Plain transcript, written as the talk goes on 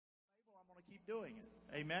doing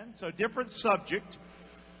it. Amen. So different subject.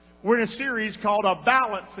 We're in a series called A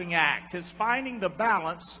Balancing Act. It's finding the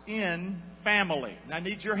balance in family. And I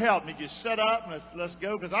need your help. I need you to set up and let's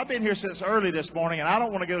go. Because I've been here since early this morning and I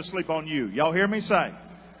don't want to go to sleep on you. Y'all hear me say?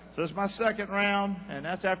 So it's my second round and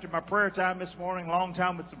that's after my prayer time this morning. Long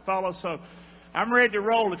time with some fellows. So I'm ready to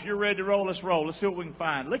roll. If you're ready to roll, let's roll. Let's see what we can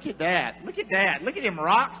find. Look at that. Look at that. Look at them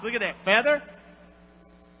rocks. Look at that feather.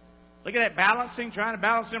 Look at that balancing, trying to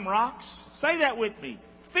balance them rocks. Say that with me.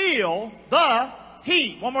 Feel the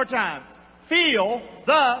heat. One more time. Feel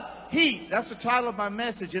the heat. That's the title of my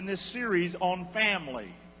message in this series on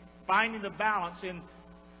family. Finding the balance in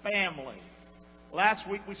family. Last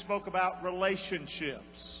week we spoke about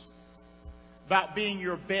relationships. About being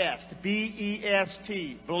your best.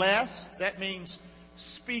 B-E-S-T. Bless. That means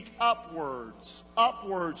speak upwards.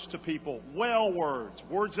 Upwards to people. Well words.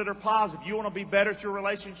 Words that are positive. You want to be better at your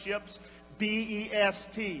relationships?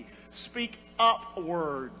 B-E-S-T. Speak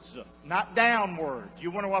upwards. Not downward. You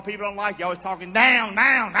wonder why people don't like you. Always talking down,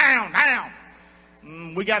 down, down,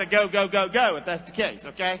 down. We got to go, go, go, go if that's the case,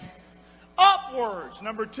 okay? Upwards.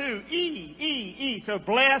 Number 2. E. So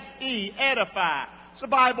bless, E. Edify. It's a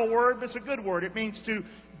Bible word, but it's a good word. It means to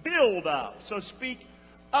build up. So speak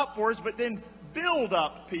upwards, but then build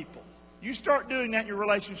up people. You start doing that in your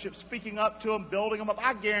relationship, speaking up to them, building them up.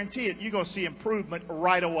 I guarantee it, you're going to see improvement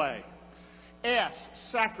right away. S,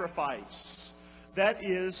 sacrifice. That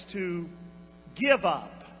is to give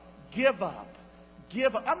up. Give up.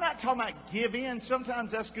 Give up. I'm not talking about give in.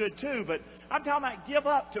 Sometimes that's good too, but I'm talking about give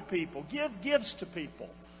up to people. Give gifts to people.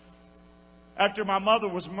 After my mother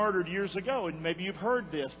was murdered years ago, and maybe you've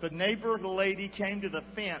heard this, the neighbor lady came to the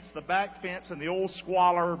fence, the back fence in the old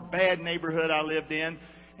squalor, bad neighborhood I lived in,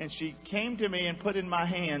 and she came to me and put in my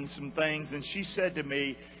hands some things, and she said to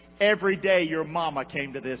me, every day your mama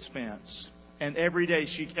came to this fence. And every day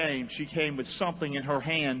she came with something in her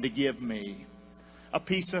hand to give me. A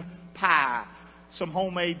piece of pie, some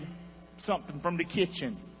homemade something from the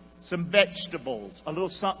kitchen, some vegetables, a little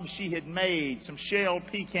something she had made, some shelled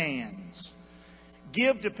pecans.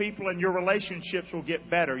 Give to people and your relationships will get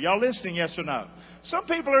better. Y'all listening, yes or no? Some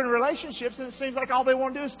people are in relationships and it seems like all they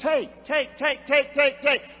want to do is take.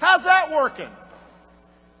 How's that working?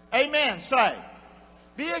 Amen. Say.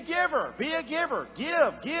 Be a giver. Be a giver.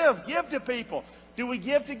 Give to people. Do we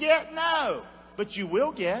give to get? No. But you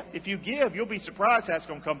will get. If you give, you'll be surprised how it's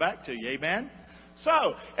going to come back to you. Amen?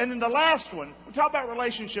 So, and then the last one. We talked about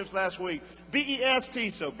relationships last week.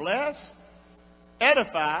 B-E-S-T. So bless,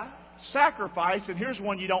 edify, sacrifice, and here's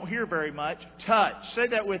one you don't hear very much. Touch. Say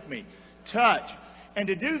that with me. Touch. And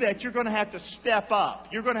to do that, you're going to have to step up.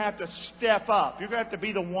 You're going to have to step up. You're going to have to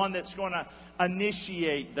be the one that's going to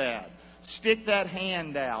initiate that. Stick that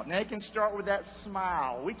hand out. Now, it can start with that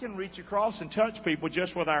smile. We can reach across and touch people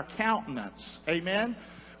just with our countenance. Amen?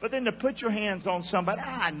 But then to put your hands on somebody,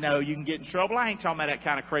 I know you can get in trouble. I ain't talking about that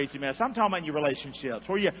kind of crazy mess. I'm talking about your relationships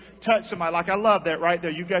where you touch somebody. Like I love that right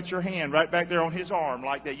there. You got your hand right back there on his arm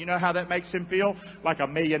like that. You know how that makes him feel? Like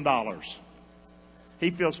 $1 million.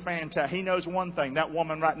 He feels fantastic. He knows one thing. That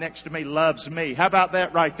woman right next to me loves me. How about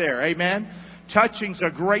that right there? Amen? Touching's a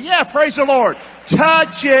great... Yeah, praise the Lord.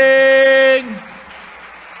 Touching.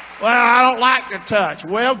 Well, I don't like to touch.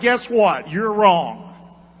 Well, guess what? You're wrong.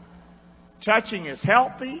 Touching is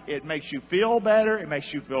healthy. It makes you feel better. It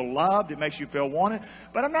makes you feel loved. It makes you feel wanted.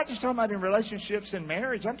 But I'm not just talking about in relationships and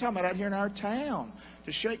marriage. I'm talking about out here in our town.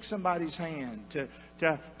 To shake somebody's hand.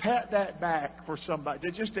 To pat that back for somebody.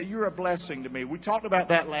 That you're a blessing to me. We talked about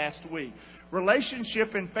that last week.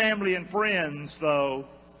 Relationship and family and friends, though,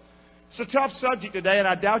 it's a tough subject today, and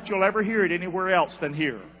I doubt you'll ever hear it anywhere else than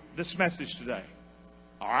here. This message today.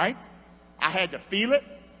 All right? I had to feel it.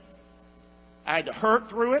 I had to hurt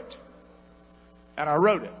through it. And I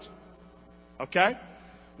wrote it. Okay?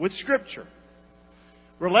 With Scripture.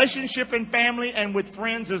 Relationship and family and with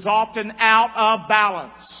friends is often out of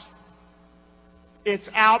balance. It's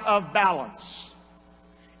out of balance.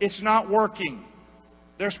 It's not working.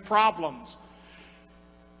 There's problems.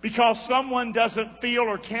 Because someone doesn't feel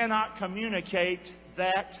or cannot communicate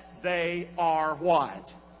that they are what?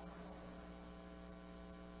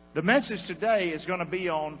 The message today is going to be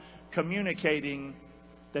on communicating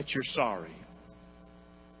that you're sorry.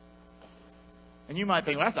 And you might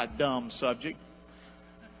think, well, that's a dumb subject.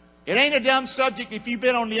 It ain't a dumb subject if you've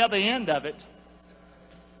been on the other end of it.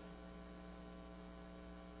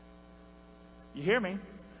 You hear me?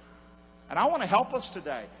 And I want to help us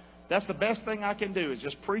today. That's the best thing I can do is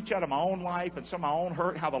just preach out of my own life and some of my own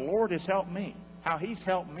hurt, how the Lord has helped me, how He's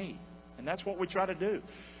helped me. And that's what we try to do.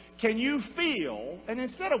 Can you feel, and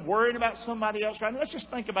instead of worrying about somebody else right now, let's just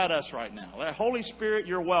think about us right now. Holy Spirit,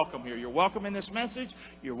 you're welcome here. You're welcome in this message.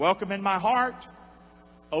 You're welcome in my heart.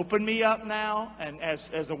 Open me up now, and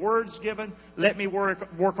as the word's given, let me work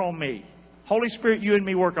on me. Holy Spirit, you and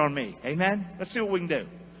me work on me. Amen? Let's see what we can do.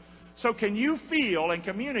 So can you feel and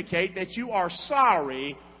communicate that you are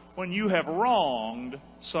sorry when you have wronged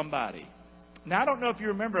somebody? Now, I don't know if you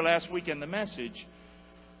remember last week in the message,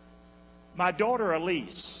 my daughter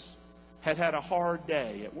Elise had a hard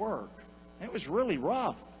day at work. It was really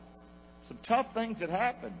rough. Some tough things had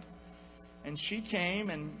happened. And she came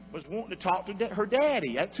and was wanting to talk to her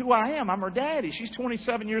daddy. That's who I am. I'm her daddy. She's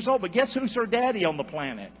 27 years old. But guess who's her daddy on the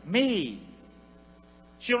planet? Me.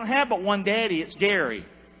 She don't have but one daddy. It's Gary.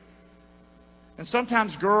 And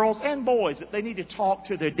sometimes girls and boys, they need to talk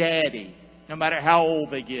to their daddy, no matter how old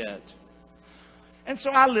they get. And so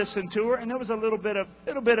I listened to her, and there was a little bit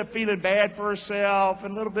of feeling bad for herself,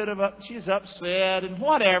 and a little bit of she's upset and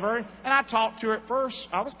whatever. And I talked to her at first.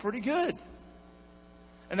 I was pretty good.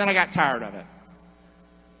 And then I got tired of it.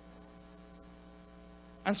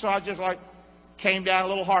 And so I just came down a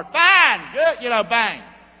little hard. Fine, good, bang.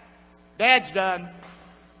 Dad's done.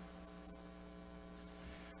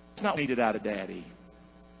 It's not needed out of Daddy.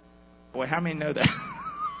 Boy, how many know that?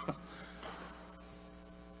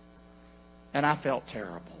 And I felt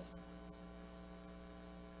terrible.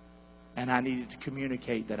 And I needed to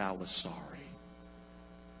communicate that I was sorry.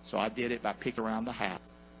 So I did it by picking around the house.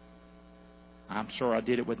 I'm sure I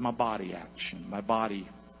did it with my body action, my body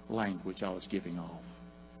language I was giving off.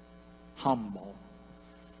 Humble.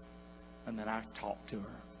 And then I talked to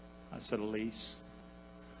her. I said, Elise,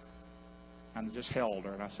 and I just held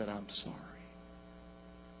her and I said, I'm sorry.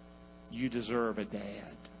 You deserve a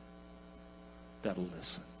dad that'll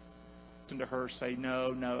listen. Listen to her say,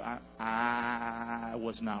 no, I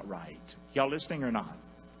was not right. Y'all listening or not?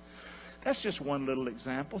 That's just one little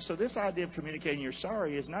example. So this idea of communicating you're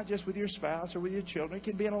sorry is not just with your spouse or with your children. It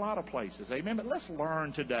can be in a lot of places. Amen? But let's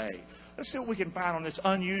learn today. Let's see what we can find on this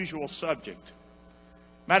unusual subject.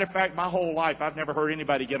 Matter of fact, my whole life, I've never heard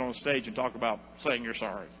anybody get on stage and talk about saying you're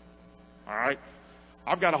sorry. All right?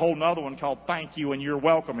 I've got a whole other one called thank you and you're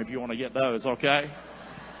welcome if you want to get those, okay?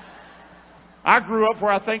 I grew up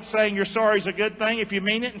where I think saying you're sorry is a good thing if you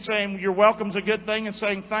mean it, and saying you're welcome is a good thing, and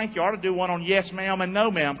saying thank you. I ought to do one on yes ma'am and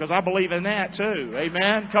no ma'am, because I believe in that too.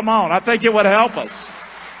 Amen? Come on. I think it would help us.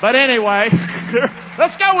 But anyway,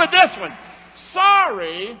 let's go with this one.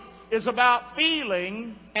 Sorry is about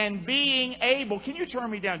feeling and being able. Can you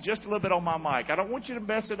turn me down just a little bit on my mic? I don't want you to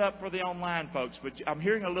mess it up for the online folks, but I'm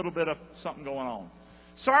hearing a little bit of something going on.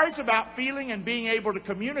 Sorry is about feeling and being able to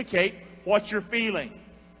communicate what you're feeling.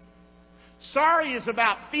 Sorry is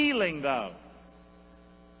about feeling, though.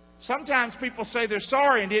 Sometimes people say they're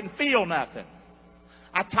sorry and didn't feel nothing.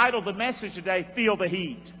 I titled the message today, Feel the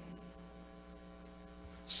Heat.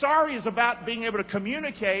 Sorry is about being able to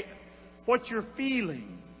communicate what you're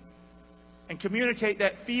feeling and communicate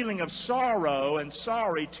that feeling of sorrow and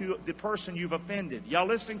sorry to the person you've offended. Y'all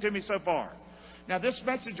listening to me so far? Now, this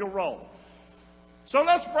message will roll. So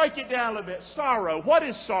let's break it down a little bit. Sorrow. What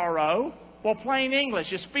is sorrow? Well, plain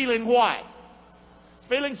English is feeling what?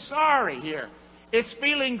 Feeling sorry here. It's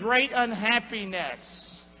feeling great unhappiness.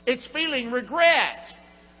 It's feeling regret.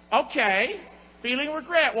 Okay, feeling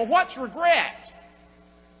regret. Well, what's regret?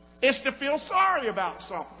 It's to feel sorry about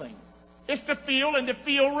something. It's to feel and to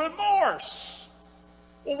feel remorse.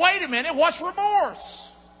 Well, wait a minute. What's remorse?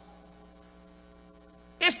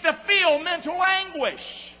 It's to feel mental anguish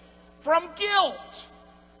from guilt.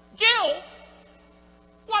 Guilt?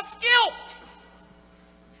 What's guilt?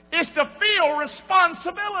 It's to feel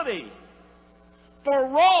responsibility for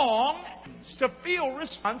wrong. To feel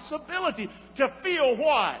responsibility. To feel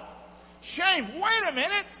what? Shame. Wait a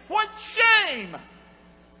minute. What's shame?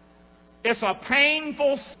 It's a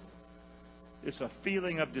painful... It's a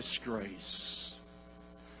feeling of disgrace.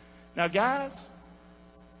 Now, guys,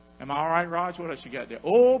 am I all right, Raj? What else you got there?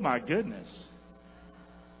 Oh, my goodness.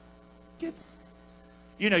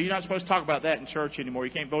 You know, you're not supposed to talk about that in church anymore.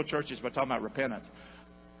 You can't build churches by talking about repentance.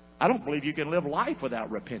 I don't believe you can live life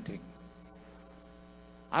without repenting.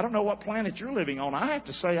 I don't know what planet you're living on. I have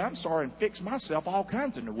to say I'm sorry and fix myself all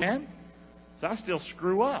kinds of ways. So I still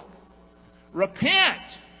screw up.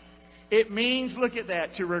 Repent. It means, look at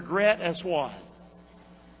that, to regret as what?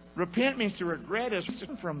 Repent means to regret as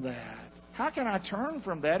turn from that. How can I turn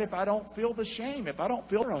from that if I don't feel the shame? If I don't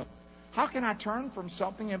feel it? How can I turn from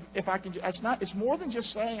something if I can? It's more than just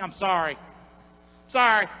saying I'm sorry.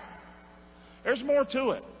 Sorry. There's more to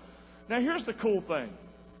it. Now here's the cool thing.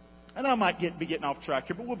 And I might be getting off track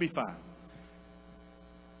here, but we'll be fine.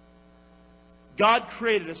 God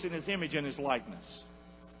created us in His image and His likeness.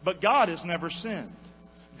 But God has never sinned.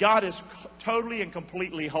 God is totally and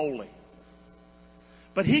completely holy.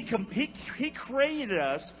 But He created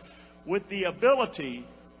us with the ability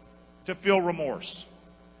to feel remorse,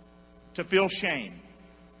 to feel shame,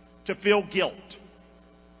 to feel guilt.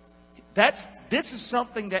 This is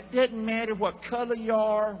something that doesn't matter what color you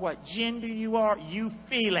are, what gender you are, you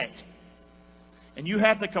feel it. And you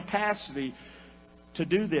have the capacity to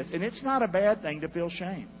do this. And it's not a bad thing to feel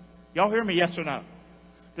shame. Y'all hear me, yes or no?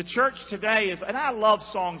 The church today is, and I love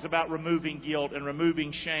songs about removing guilt and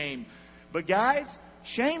removing shame. But guys,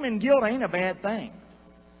 shame and guilt ain't a bad thing.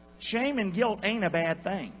 Shame and guilt ain't a bad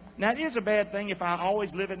thing. Now, it is a bad thing if I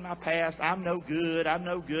always live in my past. I'm no good,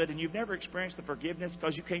 and you've never experienced the forgiveness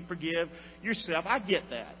because you can't forgive yourself. I get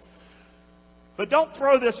that. But don't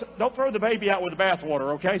throw the baby out with the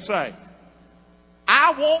bathwater, okay? Say,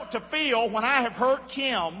 I want to feel when I have hurt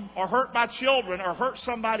Kim or hurt my children or hurt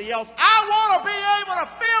somebody else, I want to be able to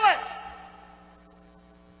feel it.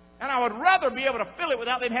 And I would rather be able to feel it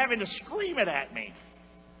without them having to scream it at me.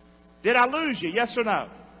 Did I lose you? Yes or no?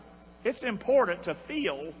 It's important to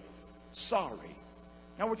feel sorry.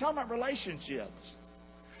 Now, we're talking about relationships.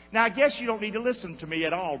 Now, I guess you don't need to listen to me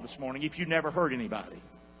at all this morning if you never hurt anybody.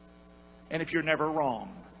 And if you're never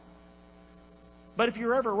wrong. But if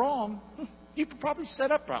you're ever wrong, you could probably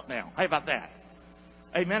set up right now. How about that?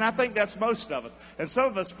 Amen. I think that's most of us. And some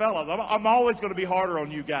of us fellas, I'm always going to be harder on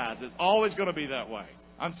you guys. It's always going to be that way.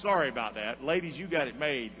 I'm sorry about that. Ladies, you got it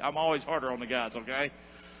made. I'm always harder on the guys, okay?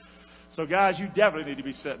 So guys, you definitely need to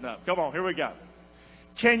be setting up. Come on, here we go.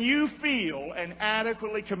 Can you feel and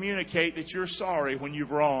adequately communicate that you're sorry when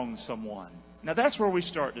you've wronged someone? Now that's where we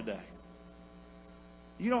start today.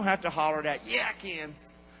 You don't have to holler that, yeah, I can.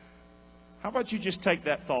 How about you just take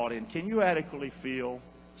that thought in? Can you adequately feel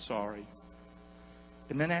sorry?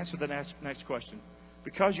 And then answer the next question.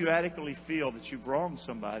 Because you adequately feel that you've wronged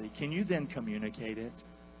somebody, can you then communicate it?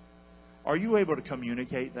 Are you able to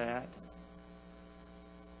communicate that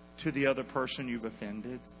to the other person you've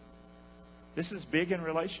offended? This is big in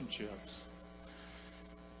relationships.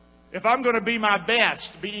 If I'm going to be my best,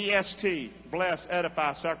 B-E-S-T, bless,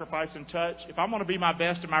 edify, sacrifice, and touch, if I'm going to be my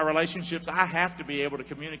best in my relationships, I have to be able to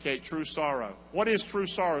communicate true sorrow. What is true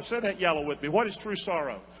sorrow? Say that yellow with me. What is true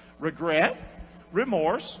sorrow? Regret,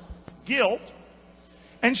 remorse, guilt,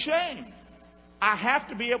 and shame. I have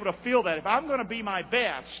to be able to feel that. If I'm going to be my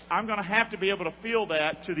best, I'm going to have to be able to feel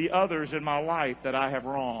that to the others in my life that I have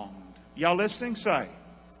wronged. Y'all listening? Say.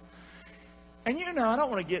 And I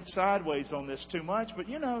don't want to get sideways on this too much, but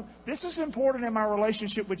this is important in my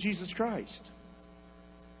relationship with Jesus Christ.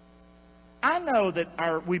 I know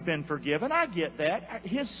that we've been forgiven. I get that.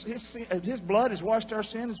 His blood has washed our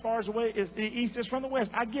sin as far as the east is from the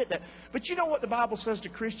west. I get that. But you know what the Bible says to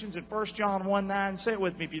Christians in 1 John 1:9? Say it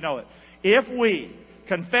with me if you know it. If we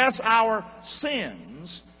confess our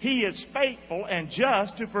sins, He is faithful and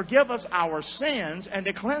just to forgive us our sins and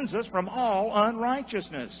to cleanse us from all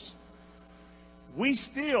unrighteousness. We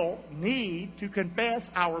still need to confess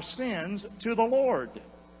our sins to the Lord.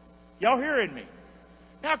 Y'all hearing me?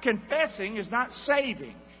 Now, confessing is not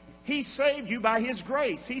saving. He saved you by His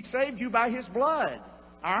grace. He saved you by His blood.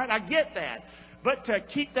 All right, I get that. But to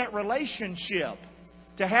keep that relationship,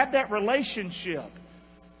 to have that relationship,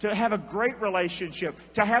 to have a great relationship,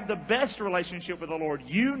 to have the best relationship with the Lord,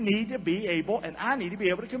 you need to be able, and I need to be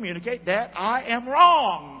able to communicate that I am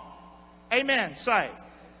wrong. Amen. Say.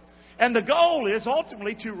 And the goal is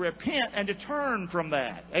ultimately to repent and to turn from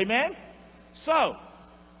that. Amen? So,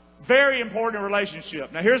 very important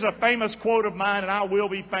relationship. Now, here's a famous quote of mine, and I will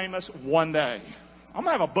be famous one day. I'm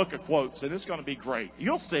going to have a book of quotes, and it's going to be great.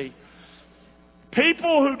 You'll see.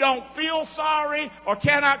 People who don't feel sorry or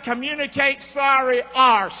cannot communicate sorry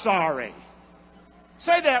are sorry.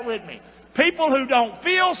 Say that with me. People who don't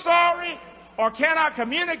feel sorry or cannot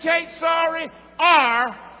communicate sorry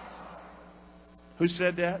are... Who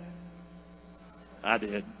said that? I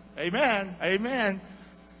did. Amen. Amen.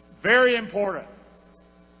 Very important.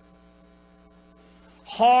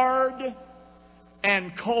 Hard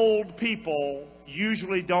and cold people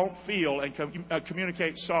usually don't feel and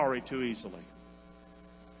communicate sorry too easily.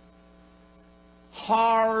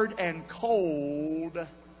 Hard and cold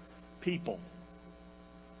people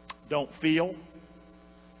don't feel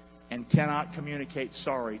and cannot communicate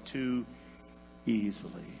sorry too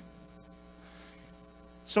easily.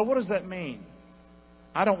 So what does that mean?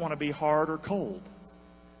 I don't want to be hard or cold.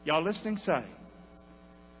 Y'all listening? Say.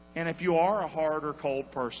 And if you are a hard or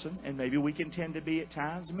cold person, and maybe we can tend to be at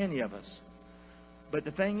times, many of us. But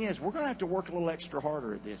the thing is, we're going to have to work a little extra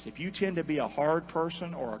harder at this. If you tend to be a hard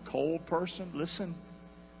person or a cold person, listen,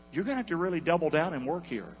 you're going to have to really double down and work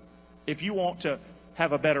here if you want to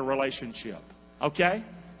have a better relationship. Okay?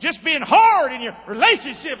 Just being hard in your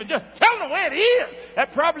relationship and just telling them the way it is,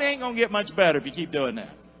 that probably ain't going to get much better if you keep doing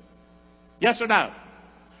that. Yes or no?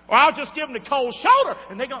 Or I'll just give them the cold shoulder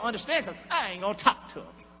and they're going to understand because I ain't going to talk to them.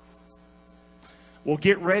 Well,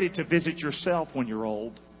 get ready to visit yourself when you're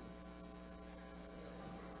old.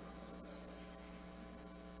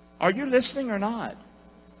 Are you listening or not?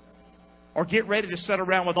 Or get ready to sit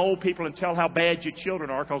around with old people and tell how bad your children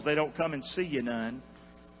are because they don't come and see you none.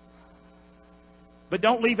 But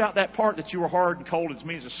don't leave out that part that you were hard and cold as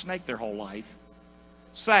mean as a snake their whole life.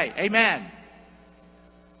 Say, amen.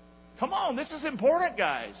 Come on, this is important,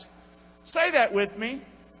 guys. Say that with me.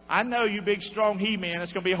 I know you big, strong he-men,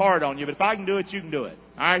 it's going to be hard on you, but if I can do it, you can do it.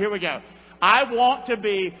 All right, here we go. I want to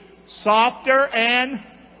be softer and...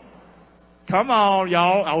 Come on,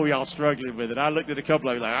 y'all. Oh, y'all struggling with it. I looked at a couple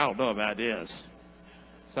of you like, I don't know about this.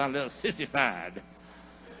 Sound a little sissified.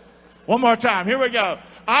 One more time. Here we go.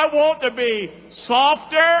 I want to be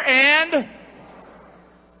softer and...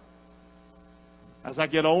 As I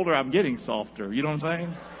get older, I'm getting softer. You know what I'm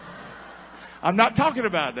saying? I'm not talking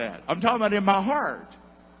about that. I'm talking about in my heart,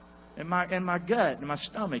 in my gut, in my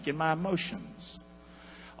stomach, in my emotions.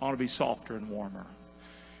 I want to be softer and warmer.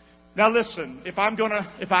 Now listen, if I'm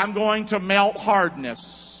going to melt hardness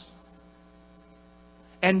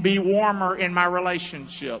and be warmer in my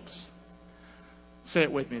relationships, say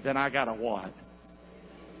it with me, then I gotta what?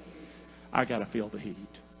 I gotta feel the heat.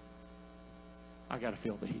 I gotta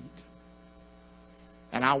feel the heat.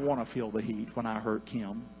 And I want to feel the heat when I hurt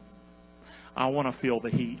Kim. I want to feel the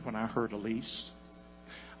heat when I hurt Elise.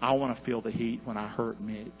 I want to feel the heat when I hurt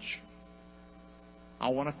Mitch. I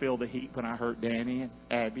want to feel the heat when I hurt Danny and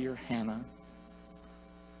Abby or Hannah.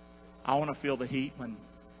 I want to feel the heat when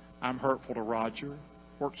I'm hurtful to Roger,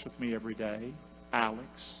 works with me every day, Alex,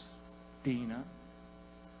 Dina.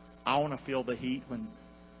 I want to feel the heat when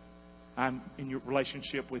I'm in your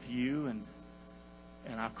relationship with you and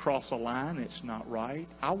I cross a line and it's not right.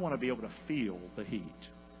 I want to be able to feel the heat.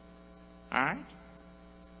 All right?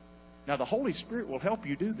 Now, the Holy Spirit will help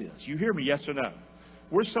you do this. You hear me, yes or no?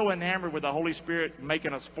 We're so enamored with the Holy Spirit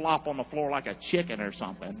making us flop on the floor like a chicken or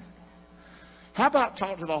something. How about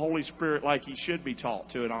talk to the Holy Spirit like He should be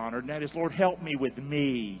talked to and honored? And that is, Lord, help me with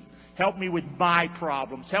me. Help me with my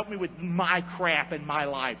problems. Help me with my crap in my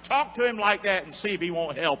life. Talk to Him like that and see if He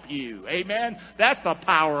won't help you. Amen? That's the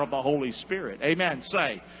power of the Holy Spirit. Amen.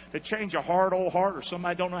 Say, to change a hard old heart, or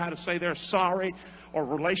somebody don't know how to say they're sorry, or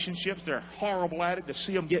relationships, they're horrible at it, to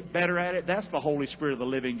see them get better at it, that's the Holy Spirit of the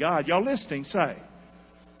living God. Y'all listening? Say,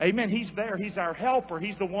 amen. He's there. He's our helper.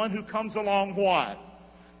 He's the one who comes along what?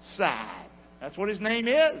 Side. That's what His name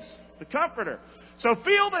is. The Comforter. So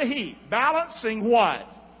feel the heat. Balancing what?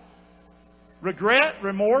 Regret,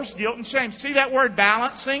 remorse, guilt, and shame. See that word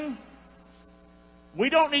balancing? We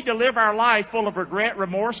don't need to live our life full of regret,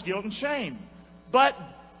 remorse, guilt, and shame. But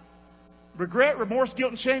regret, remorse,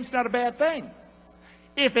 guilt, and shame is not a bad thing.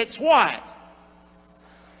 If it's what?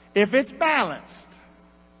 If it's balanced.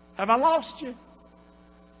 Have I lost you?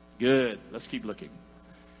 Good. Let's keep looking.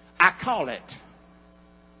 I call it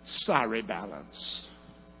sorry balance.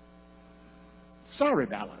 Sorry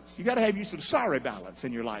balance. You got to have you some sorry balance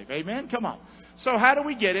in your life. Amen? Come on. So how do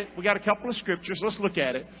we get it? We got a couple of scriptures. Let's look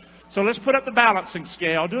at it. So let's put up the balancing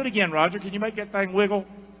scale. Do it again, Roger. Can you make that thing wiggle?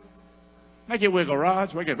 Make it wiggle,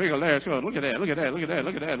 Roger. Make it wiggle there. Let's go. Look at that. Look at that. Look at that.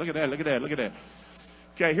 Look at that. Look at that. Look at that. Look at that.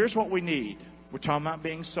 Okay, here's what we need. We're talking about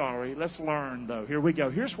being sorry. Let's learn, though. Here we go.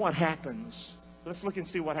 Here's what happens. Let's look and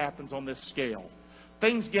see what happens on this scale.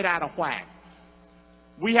 Things get out of whack.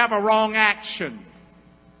 We have a wrong action.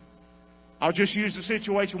 I'll just use the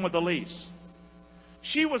situation with Elise.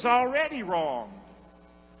 She was already wrong.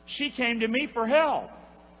 She came to me for help.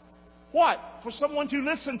 What? For someone to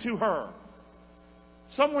listen to her.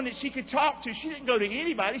 Someone that she could talk to. She didn't go to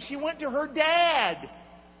anybody. She went to her dad.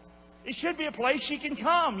 It should be a place she can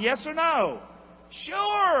come. Yes or no?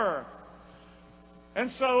 Sure. And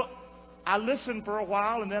so I listened for a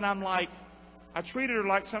while, and then I'm like, I treated her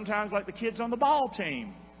like sometimes like the kids on the ball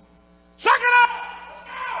team. Suck it up! Let's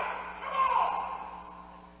go! Come on!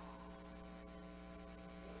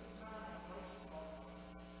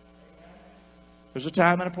 There's a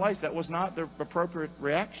time and a place. That was not the appropriate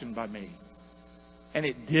reaction by me. And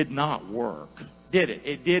it did not work. Did it?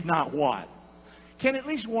 It did not what? Can at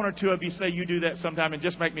least one or two of you say you do that sometime and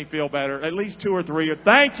just make me feel better? At least two or three.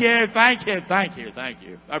 Thank you, thank you, thank you, thank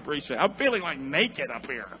you. I appreciate it. I'm feeling like naked up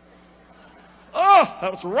here. Oh,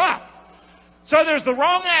 that was rough. So there's the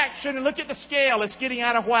wrong action, and look at the scale. It's getting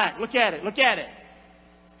out of whack. Look at it. Look at it.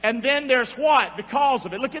 And then there's what? Because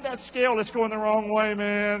of it. Look at that scale that's going the wrong way,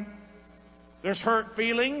 man. There's hurt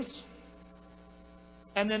feelings.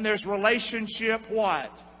 And then there's relationship what?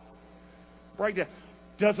 Breakdown.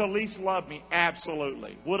 Does Elise love me?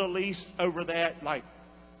 Absolutely. Would Elise over that, like,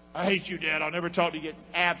 I hate you, Dad, I'll never talk to you again?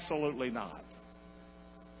 Absolutely not.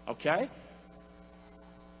 Okay?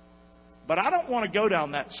 But I don't want to go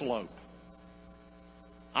down that slope.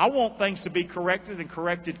 I want things to be corrected and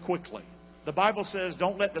corrected quickly. The Bible says,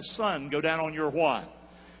 don't let the sun go down on your what?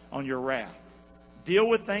 On your wrath. Deal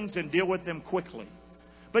with things and deal with them quickly.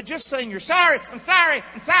 But just saying you're sorry, I'm sorry,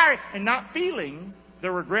 I'm sorry, and not feeling the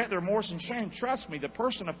regret, the remorse, and shame, trust me, the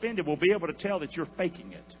person offended will be able to tell that you're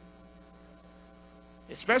faking it.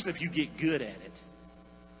 Especially if you get good at it.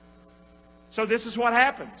 So this is what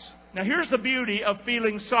happens. Now here's the beauty of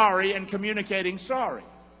feeling sorry and communicating sorry.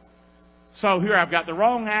 So here I've got the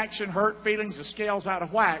wrong action, hurt feelings, the scale's out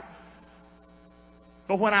of whack.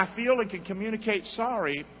 But when I feel and can communicate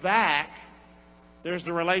sorry back, there's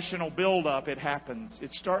the relational buildup. It happens.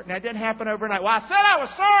 Now, it didn't happen overnight. Well, I said I was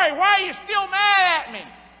sorry. Why are you still mad at me?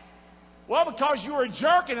 Well, because you were a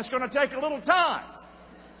jerk and it's going to take a little time.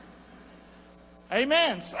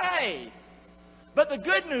 Amen. Say. But the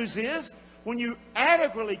good news is, when you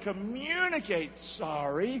adequately communicate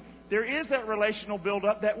sorry, there is that relational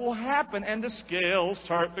buildup that will happen and the scales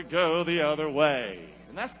start to go the other way.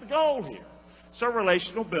 And that's the goal here. So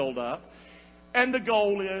relational buildup. And the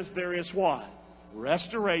goal is there is what?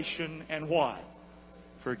 Restoration and what?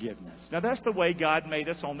 Forgiveness. Now that's the way God made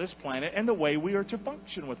us on this planet and the way we are to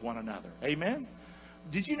function with one another. Amen?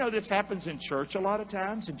 Did you know this happens in church a lot of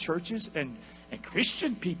times? In churches and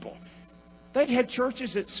Christian people. They've had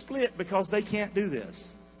churches that split because they can't do this.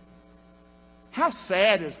 How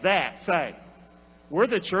sad is that? Say, we're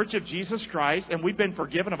the Church of Jesus Christ and we've been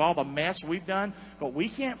forgiven of all the mess we've done, but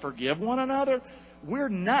we can't forgive one another? We're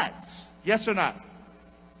nuts. Yes or no?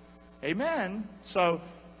 Amen. So,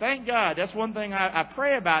 thank God. That's one thing I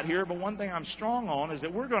pray about here, but one thing I'm strong on is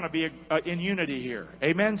that we're going to be in unity here.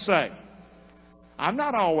 Amen. Say, I'm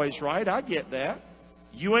not always right. I get that.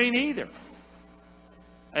 You ain't either.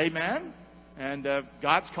 Amen. And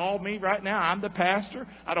God's called me right now. I'm the pastor.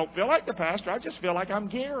 I don't feel like the pastor. I just feel like I'm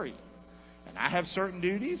Gary. And I have certain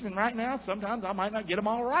duties, and right now, sometimes I might not get them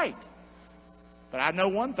all right. But I know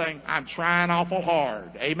one thing. I'm trying awful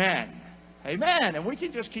hard. Amen. Amen. And we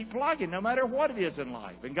can just keep plugging no matter what it is in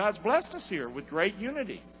life. And God's blessed us here with great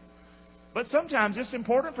unity. But sometimes it's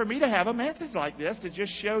important for me to have a message like this to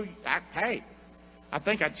just show, hey, I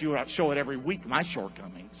think I show it every week, my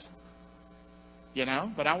shortcomings. You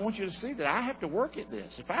know, but I want you to see that I have to work at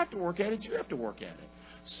this. If I have to work at it, you have to work at it.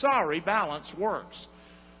 Sorry, balance works.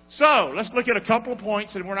 So, let's look at a couple of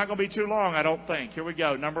points, and we're not going to be too long, I don't think. Here we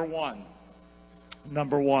go. Number one,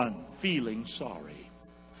 feeling sorry.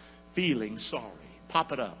 Feeling sorry.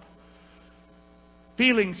 Pop it up.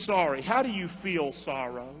 Feeling sorry. How do you feel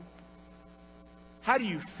sorrow? How do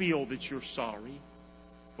you feel that you're sorry?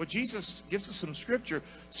 Well, Jesus gives us some scripture.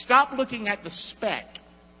 Stop looking at the speck.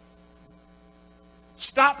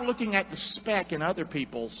 Stop looking at the speck in other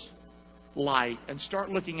people's light and start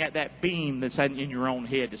looking at that beam that's in your own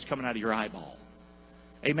head that's coming out of your eyeball.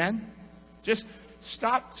 Amen? Just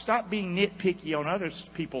stop being nitpicky on other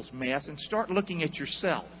people's mess and start looking at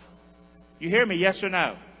yourself. You hear me? Yes or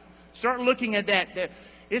no? Start looking at that.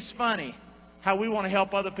 It's funny how we want to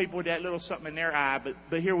help other people with that little something in their eye,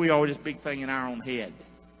 but here we are with this big thing in our own head.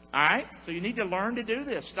 All right? So you need to learn to do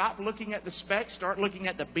this. Stop looking at the speck. Start looking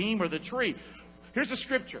at the beam or the tree. Here's a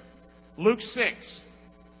scripture. Luke 6.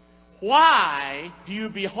 Why do you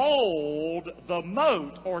behold the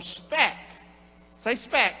mote or speck? Say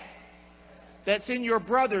speck. That's in your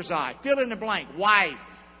brother's eye. Fill in the blank. Wife,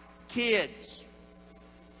 kids,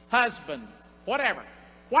 husband, whatever.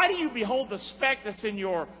 Why do you behold the speck that's in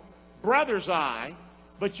your brother's eye,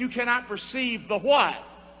 but you cannot perceive the what?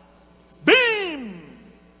 Beam!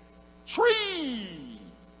 Tree!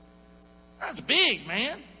 That's big,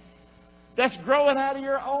 man. That's growing out of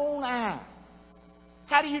your own eye.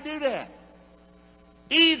 How do you do that?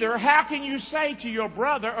 Either, how can you say to your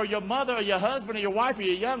brother or your mother or your husband or your wife or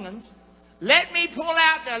your young'uns, let me pull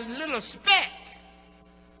out the little speck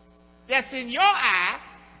that's in your eye,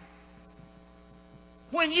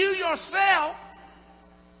 when you yourself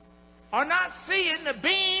are not seeing the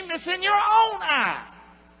beam that's in your own eye?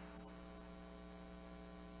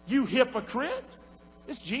 You hypocrite.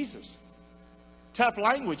 It's Jesus. Tough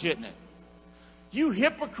language, isn't it? You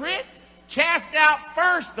hypocrite. Cast out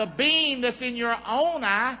first the beam that's in your own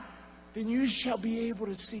eye, then you shall be able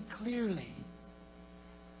to see clearly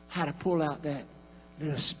how to pull out that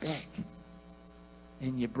little speck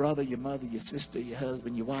and your brother, your mother, your sister, your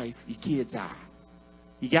husband, your wife, your kids are.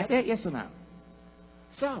 You got that? Yes or no?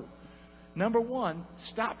 So, number one,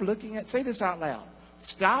 stop looking at, say this out loud,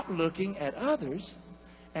 stop looking at others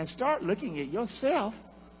and start looking at yourself,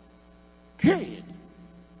 period.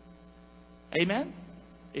 Amen?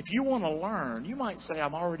 If you want to learn, you might say,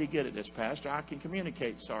 I'm already good at this, Pastor. I can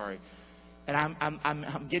communicate sorry. And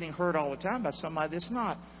I'm getting hurt all the time by somebody that's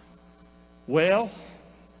not. Well,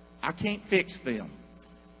 I can't fix them.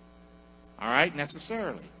 All right,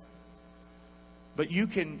 necessarily. But you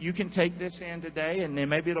can take this in today, and then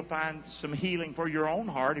maybe it'll find some healing for your own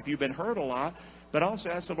heart if you've been hurt a lot. But also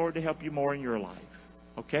ask the Lord to help you more in your life.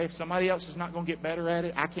 Okay? If somebody else is not going to get better at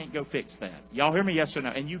it, I can't go fix that. Y'all hear me? Yes or no?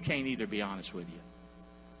 And you can't either, be honest with you.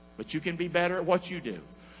 But you can be better at what you do.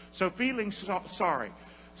 So feeling sorry.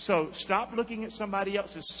 So stop looking at somebody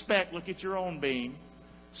else's speck. Look at your own being.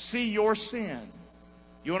 See your sin.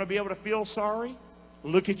 You want to be able to feel sorry?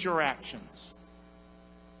 Look at your actions.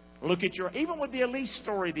 Look at even with the Elise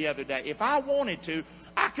story the other day, if I wanted to,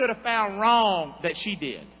 I could have found wrong that she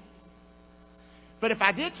did. But if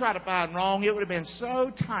I did try to find wrong, it would have been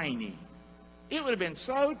so tiny. It would have been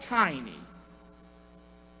so tiny.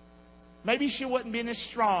 Maybe she wouldn't been as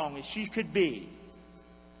strong as she could be.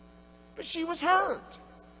 But she was hurt.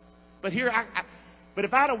 But here, but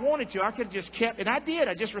if I'd have wanted to, I could have just kept, and I did.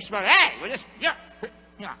 I just responded, hey, we just, yeah.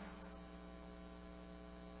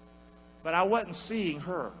 But I wasn't seeing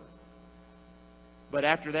her. But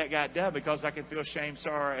after that got done, because I could feel shame,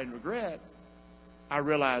 sorrow, and regret, I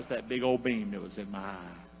realized that big old beam that was in my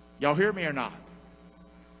eye. Y'all hear me or not?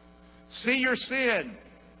 See your sin.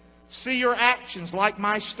 See your actions like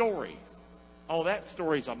my story. Oh, that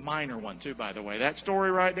story's a minor one too, by the way. That story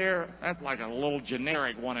right there, that's like a little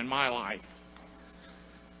generic one in my life.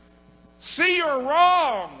 See your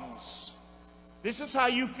wrongs. This is how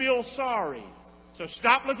you feel sorry. So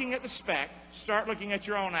stop looking at the speck. Start looking at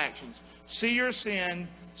your own actions. See your sin.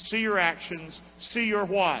 See your actions. See your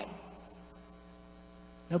what?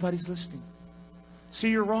 Nobody's listening. See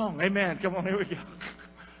your wrong. Amen. Come on, here we go.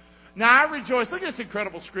 Now I rejoice. Look at this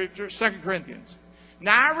incredible scripture, 2 Corinthians.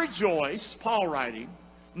 Now I rejoice, Paul writing,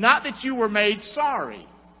 not that you were made sorry,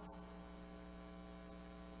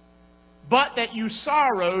 but that you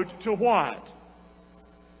sorrowed to what?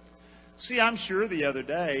 See, I'm sure the other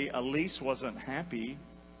day, Elise wasn't happy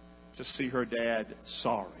to see her dad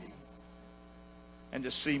sorry and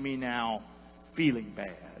to see me now feeling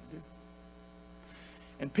bad.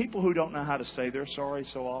 And people who don't know how to say they're sorry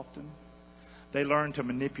so often, they learn to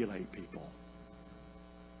manipulate people.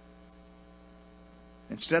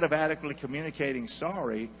 Instead of adequately communicating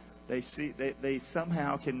sorry, they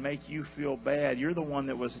somehow can make you feel bad. You're the one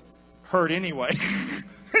that was hurt anyway.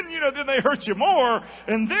 And then they hurt you more,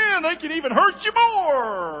 and then they can even hurt you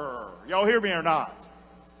more. Y'all hear me or not?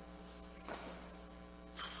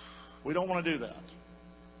 We don't want to do that.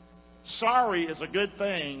 Sorry is a good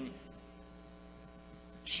thing.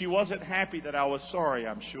 She wasn't happy that I was sorry,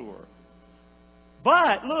 I'm sure.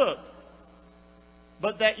 But, look,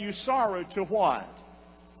 but that you sorrowed to what?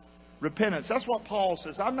 Repentance. That's what Paul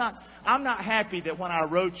says. I'm not happy that when I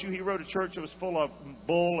wrote you, he wrote a church that was full of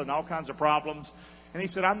bull and all kinds of problems. And he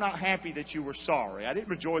said, I'm not happy that you were sorry. I didn't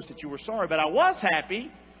rejoice that you were sorry, but I was happy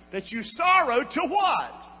that you sorrowed to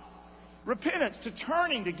what? Repentance, to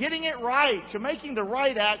turning, to getting it right, to making the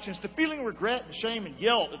right actions, to feeling regret and shame and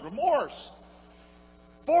guilt and remorse.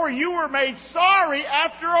 For you were made sorry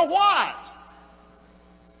after a what?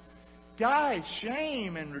 Guys,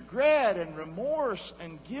 shame and regret and remorse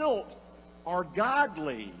and guilt are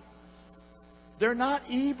godly. They're not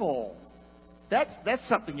evil. That's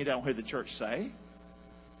something you don't hear the church say.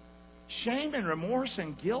 Shame and remorse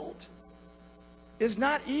and guilt is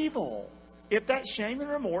not evil. If that shame and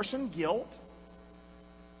remorse and guilt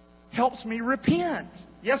helps me repent.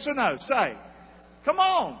 Yes or no? Say. Come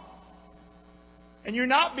on. And you're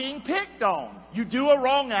not being picked on. You do a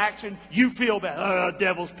wrong action, you feel bad. Oh, the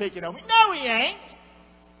devil's picking on me. No, he ain't.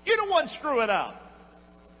 You're the one screwing up.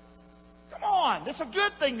 Come on. It's a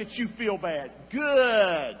good thing that you feel bad.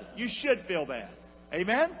 Good. You should feel bad.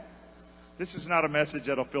 Amen? This is not a message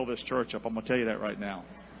that'll fill this church up. I'm going to tell you that right now.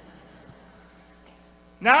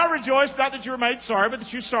 Now I rejoice not that you were made sorry, but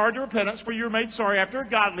that you sorrowed to repentance, for you were made sorry after a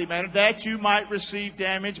godly manner, that you might receive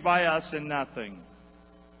damage by us and nothing.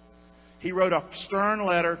 He wrote a stern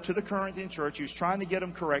letter to the Corinthian church. He was trying to get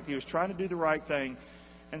them correct. He was trying to do the right thing.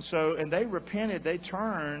 And they repented. They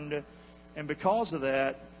turned. And because of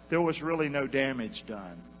that, there was really no damage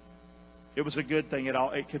done. It was a good thing.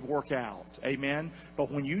 It could work out. Amen?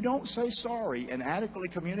 But when you don't say sorry and adequately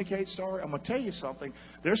communicate sorry, I'm going to tell you something.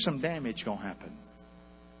 There's some damage going to happen.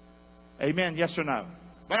 Amen. Yes or no?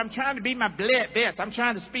 But I'm trying to be my best. I'm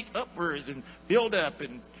trying to speak upwards and build up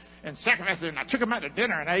and sacrifice. And I took them out to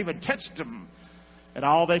dinner and I even touched them. And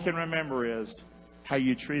all they can remember is how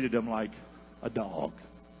you treated them like a dog.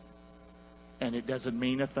 And it doesn't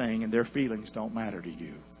mean a thing, and their feelings don't matter to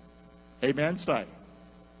you. Amen? Say.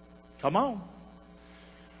 Come on.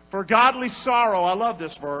 For godly sorrow, I love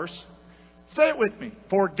this verse. Say it with me.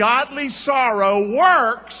 For godly sorrow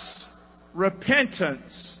works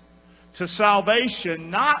repentance to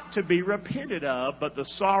salvation, not to be repented of, but the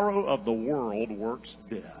sorrow of the world works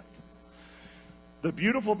death. The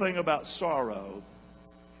beautiful thing about sorrow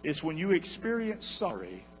is when you experience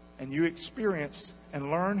sorry and you experience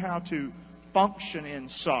and learn how to function in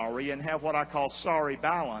sorry and have what I call sorry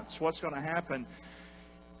balance, what's going to happen?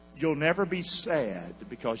 You'll never be sad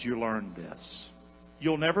because you learned this.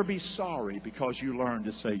 You'll never be sorry because you learned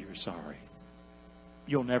to say you're sorry.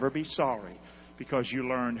 You'll never be sorry because you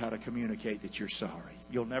learned how to communicate that you're sorry.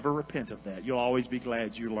 You'll never repent of that. You'll always be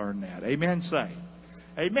glad you learned that. Amen, say.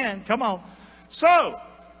 Amen. Come on. So,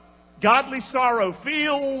 godly sorrow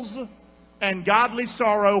feels, and godly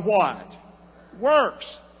sorrow what? Works.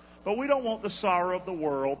 But we don't want the sorrow of the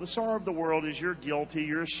world. The sorrow of the world is you're guilty,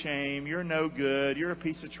 you're ashamed, you're no good, you're a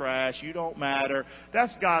piece of trash, you don't matter.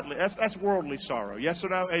 That's godly. That's worldly sorrow. Yes or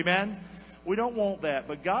no? Amen? We don't want that.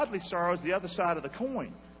 But godly sorrow is the other side of the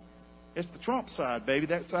coin. It's the Trump side, baby.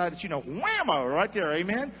 That side that, whammo, right there.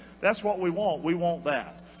 Amen? That's what we want. We want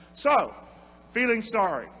that. So, feeling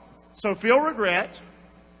sorry. So feel regret.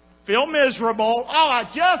 Feel miserable. Oh, I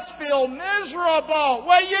just feel miserable.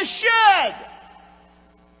 Well, you should.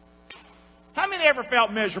 How many ever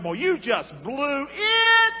felt miserable? You just blew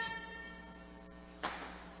it.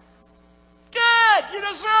 Good. You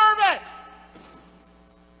deserve it.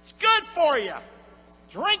 It's good for you.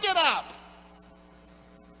 Drink it up.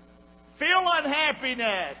 Feel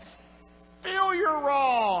unhappiness. Feel you're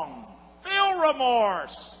wrong. Feel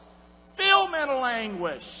remorse. Feel mental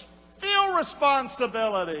anguish. Feel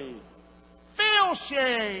responsibility. Feel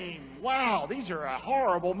shame. Wow, these are a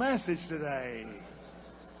horrible message today.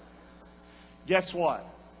 Guess what?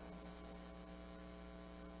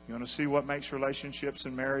 You want to see what makes relationships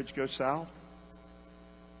and marriage go south?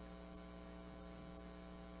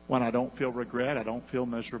 When I don't feel regret, I don't feel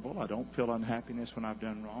miserable, I don't feel unhappiness when I've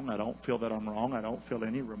done wrong, I don't feel that I'm wrong, I don't feel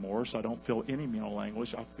any remorse, I don't feel any mental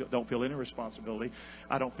anguish, don't feel any responsibility,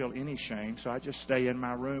 I don't feel any shame, so I just stay in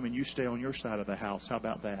my room and you stay on your side of the house. How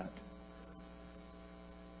about that?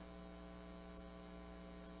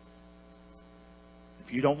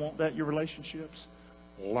 If you don't want that in your relationships,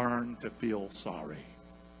 learn to feel sorry.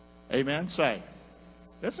 Amen? Say.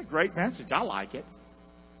 That's a great message. I like it.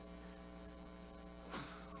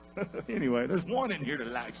 Anyway, there's one in here that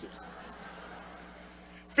likes it.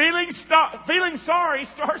 Feeling sorry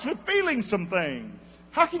starts with feeling some things.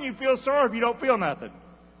 How can you feel sorry if you don't feel nothing?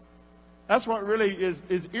 That's what really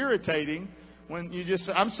is irritating when you just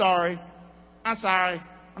say, I'm sorry, I'm sorry,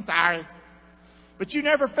 I'm sorry. But you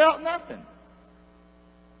never felt nothing.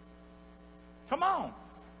 Come on.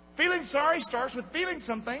 Feeling sorry starts with feeling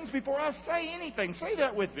some things before I say anything. Say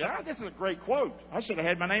that with me. This is a great quote. I should have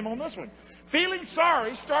had my name on this one. Feeling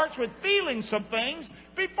sorry starts with feeling some things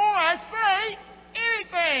before I say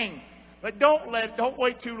anything. But don't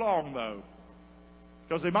wait too long, though.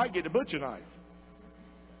 Because they might get the butcher knife.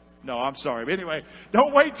 No, I'm sorry. But anyway,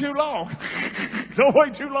 don't wait too long. Don't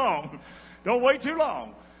wait too long. Don't wait too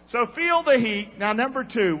long. So feel the heat. Now, number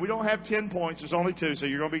 2. We don't have 10 points. There's only 2, so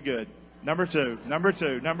you're going to be good. Number two.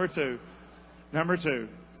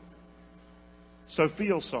 So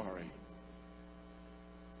feel sorry.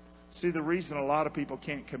 See, the reason a lot of people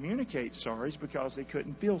can't communicate sorry is because they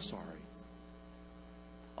couldn't feel sorry.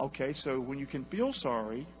 Okay, so when you can feel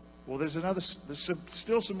sorry, well, there's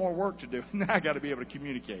still some more work to do. Now I got to be able to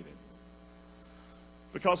communicate it.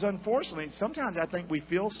 Because unfortunately, sometimes I think we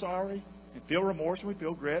feel sorry and feel remorse and we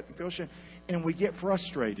feel regret and feel shame, and we get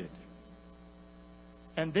frustrated.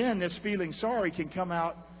 And then this feeling sorry can come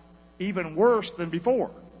out even worse than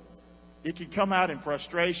before. It can come out in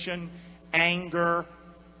frustration, anger,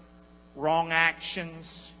 wrong actions,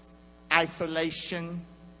 isolation.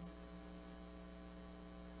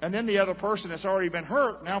 And then the other person that's already been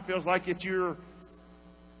hurt now feels like you're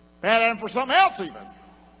bad at them for something else even.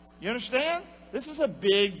 You understand? This is a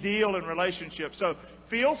big deal in relationships. So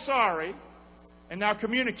feel sorry and now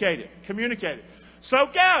communicate it. Communicate it. So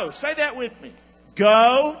go. Say that with me.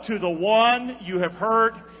 Go to the one you have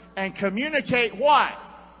hurt and communicate what?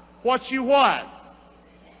 What you what?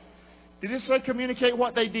 Did it say communicate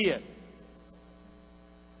what they did?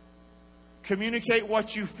 Communicate what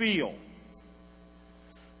you feel.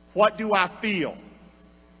 What do I feel?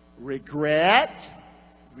 regret,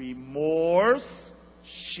 remorse,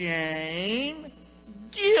 shame,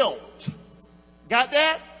 guilt. Got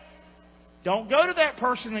that? Don't go to that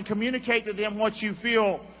person and communicate to them what you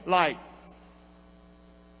feel like.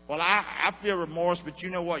 Well, I feel remorse, but you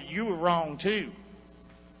know what? You were wrong too.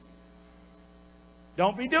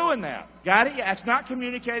 Don't be doing that. Got it? That's not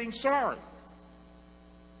communicating sorry.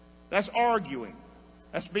 That's arguing.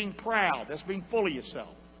 That's being proud. That's being full of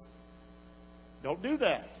yourself. Don't do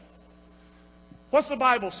that. What's the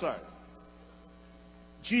Bible say?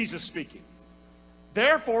 Jesus speaking.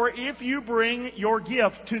 Therefore, if you bring your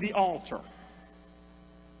gift to the altar,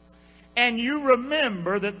 and you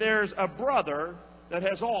remember that there's a brother that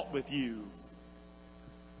has aught with you,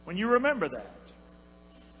 when you remember that,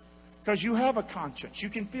 because you have a conscience, you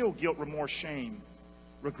can feel guilt, remorse, shame,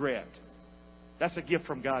 regret. That's a gift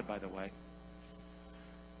from God, by the way.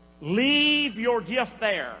 Leave your gift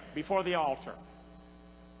there before the altar.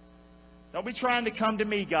 Don't be trying to come to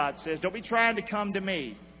me, God says. Don't be trying to come to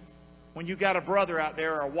me when you've got a brother out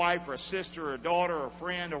there, or a wife, or a sister, or a daughter, or a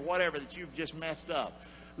friend, or whatever that you've just messed up.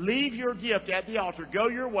 Leave your gift at the altar. Go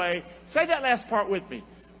your way. Say that last part with me.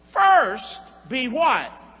 First, be what?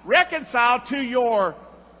 Reconciled to your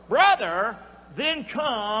brother, then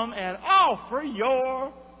come and offer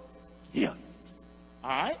your gift. All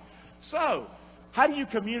right? So, how do you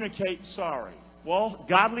communicate sorry? Well,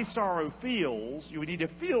 godly sorrow feels, you need to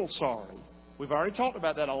feel sorry. We've already talked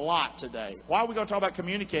about that a lot today. Why are we going to talk about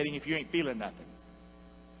communicating if you ain't feeling nothing?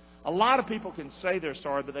 A lot of people can say they're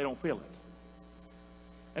sorry, but they don't feel it.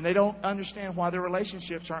 And they don't understand why their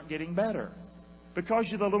relationships aren't getting better. Because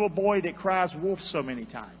you're the little boy that cries wolf so many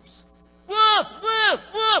times. Woof, woof,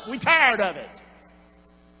 woof. We're tired of it.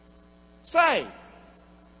 Say.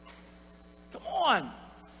 Come on.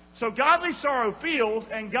 So godly sorrow feels,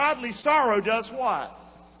 and godly sorrow does what?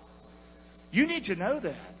 You need to know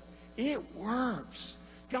that. It works.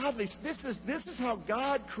 This is how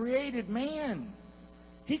God created man.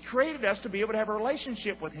 He created us to be able to have a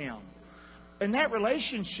relationship with Him. And that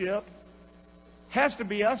relationship has to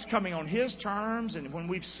be us coming on His terms, and when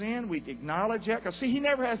we've sinned, we acknowledge that. Because, see, He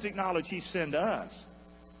never has to acknowledge He's sinned to us.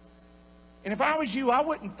 And if I was you, I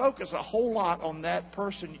wouldn't focus a whole lot on that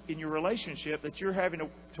person in your relationship that you're having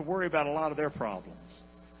to worry about a lot of their problems.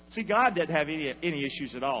 See, God doesn't have any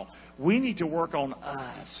issues at all. We need to work on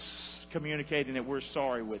us communicating that we're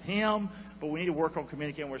sorry with Him, but we need to work on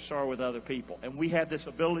communicating we're sorry with other people. And we have this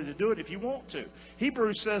ability to do it if you want to.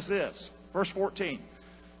 Hebrews says this, verse 14,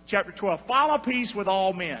 chapter 12, follow peace with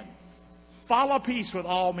all men. Follow peace with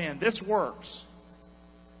all men. This works.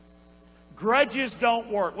 Grudges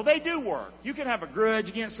don't work. Well, they do work. You can have a grudge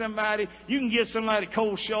against somebody. You can give somebody a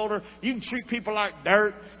cold shoulder. You can treat people like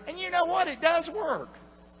dirt. And you know what? It does work.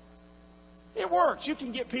 It works. You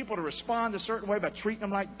can get people to respond a certain way by treating them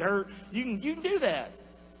like dirt. You can do that.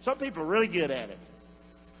 Some people are really good at it.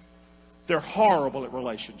 They're horrible at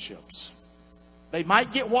relationships. They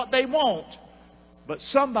might get what they want, but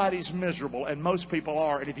somebody's miserable, and most people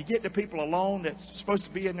are. And if you get the people alone that's supposed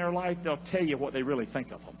to be in their life, they'll tell you what they really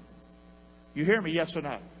think of them. You hear me? Yes or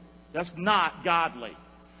no? That's not godly.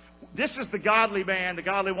 This is the godly man, the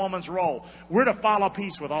godly woman's role. We're to follow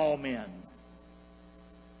peace with all men.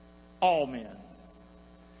 All men.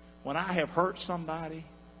 When I have hurt somebody,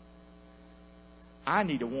 I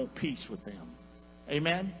need to want peace with them.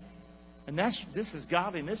 Amen? And this is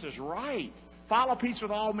godly, and this is right. Follow peace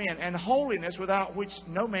with all men, and holiness without which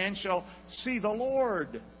no man shall see the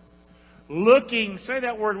Lord. Looking, say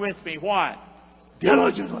that word with me, what?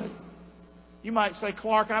 Diligently. You might say,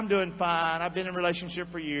 Clark, I'm doing fine. I've been in a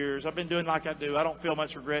relationship for years. I've been doing like I do. I don't feel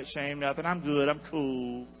much regret, shame, nothing. I'm good. I'm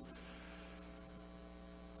cool.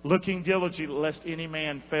 Looking diligently, lest any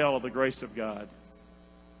man fail of the grace of God.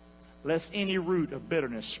 Lest any root of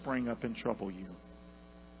bitterness spring up and trouble you.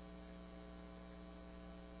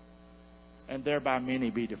 And thereby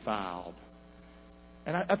many be defiled.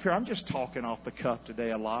 And up here, I'm just talking off the cuff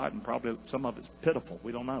today a lot, and probably some of it's pitiful.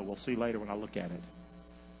 We don't know. We'll see later when I look at it.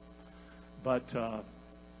 But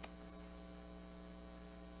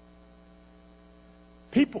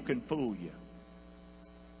people can fool you.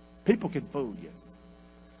 People can fool you.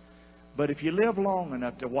 But if you live long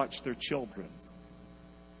enough to watch their children,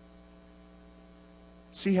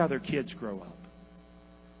 see how their kids grow up.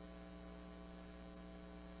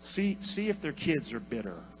 See if their kids are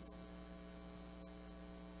bitter.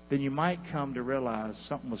 Then you might come to realize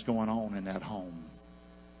something was going on in that home.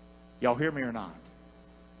 Y'all hear me or not?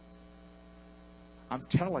 I'm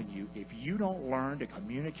telling you, if you don't learn to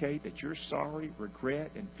communicate that you're sorry,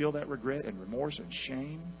 regret, and feel that regret and remorse and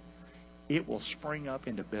shame, it will spring up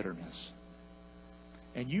into bitterness.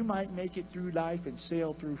 And you might make it through life and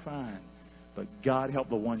sail through fine. But God help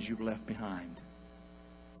the ones you've left behind.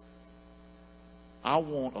 I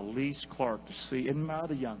want Elise Clark to see, and my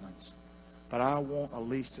other young ones, but I want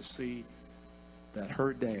Elise to see that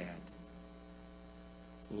her dad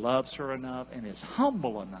loves her enough and is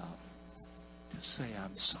humble enough to say,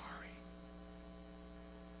 I'm sorry.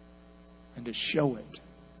 And to show it.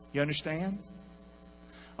 You understand?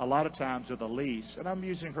 A lot of times with Elise, and I'm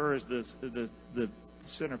using her as the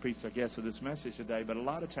centerpiece, I guess, of this message today, but a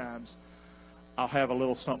lot of times I'll have a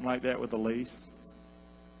little something like that with Elise.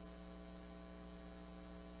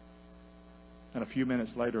 And a few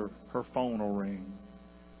minutes later, her phone will ring.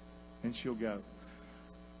 And she'll go,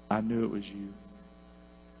 I knew it was you.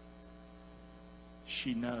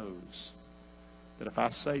 She knows that if I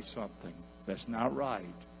say something that's not right,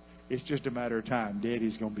 it's just a matter of time.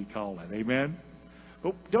 Daddy's going to be calling. Amen?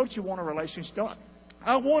 But don't you want a relationship?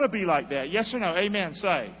 I want to be like that. Yes or no? Amen.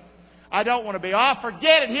 Say. I don't want to be. Oh,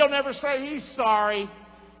 forget it. He'll never say he's sorry.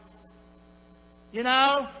 You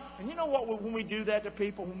know? And you know what? When we do that to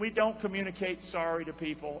people, when we don't communicate sorry to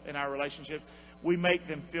people in our relationships, we make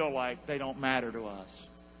them feel like they don't matter to us.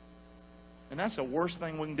 And that's the worst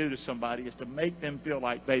thing we can do to somebody, is to make them feel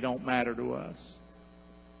like they don't matter to us.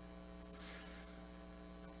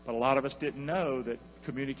 But a lot of us didn't know that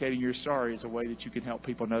communicating your sorry is a way that you can help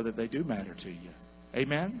people know that they do matter to you.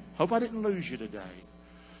 Amen? Hope I didn't lose you today.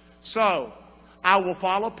 So, I will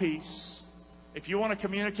follow peace. If you want to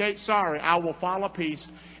communicate sorry, I will follow peace,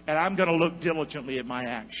 and I'm going to look diligently at my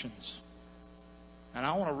actions. And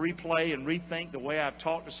I want to replay and rethink the way I've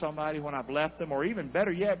talked to somebody when I've left them, or even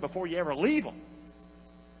better yet, before you ever leave them.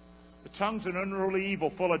 The tongue's an unruly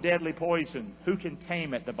evil full of deadly poison. Who can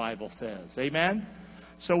tame it, the Bible says. Amen?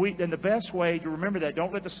 So and the best way to remember that,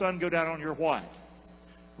 don't let the sun go down on your what?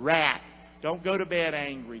 Wrath. Don't go to bed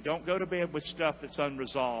angry. Don't go to bed with stuff that's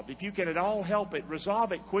unresolved. If you can at all help it,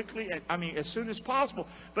 resolve it quickly. As soon as possible.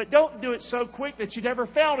 But don't do it so quick that you never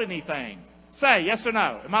felt anything. Say yes or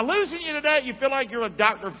no. Am I losing you today? You feel like you're with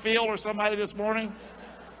Dr. Phil or somebody this morning?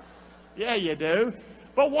 Yeah, you do.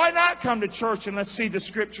 But why not come to church and let's see the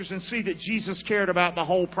Scriptures and see that Jesus cared about the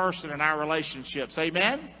whole person in our relationships?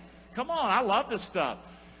 Amen? Come on, I love this stuff.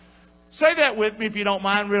 Say that with me if you don't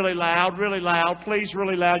mind, really loud, please,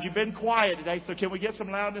 really loud. You've been quiet today, so can we get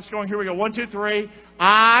some loudness going? Here we go. 1, 2, 3.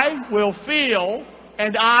 I will feel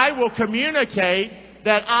and I will communicate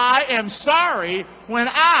that I am sorry when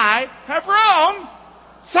I have wronged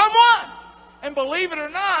someone. And believe it or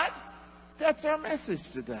not, that's our message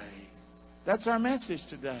today. That's our message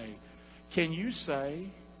today. Can you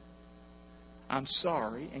say, I'm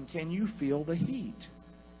sorry, and can you feel the heat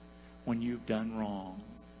when you've done wrong?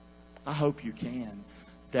 I hope you can.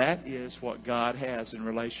 That is what God has in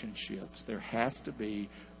relationships. There has to be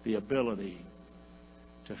the ability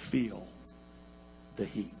to feel the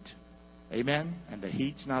heat. Amen? And the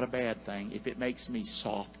heat's not a bad thing if it makes me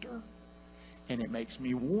softer and it makes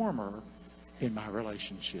me warmer in my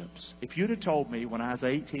relationships. If you'd have told me when I was an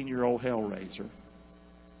 18-year-old hellraiser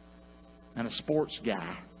and a sports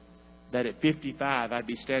guy that at 55 I'd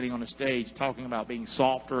be standing on a stage talking about being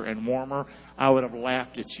softer and warmer, I would have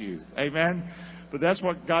laughed at you. Amen? But that's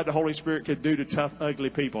what God the Holy Spirit can do to tough, ugly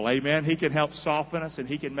people. Amen? He can help soften us and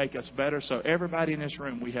He can make us better. So everybody in this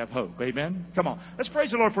room, we have hope. Amen? Come on. Let's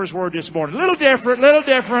praise the Lord for His Word this morning. A little different.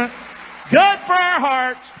 Good for our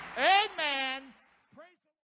hearts.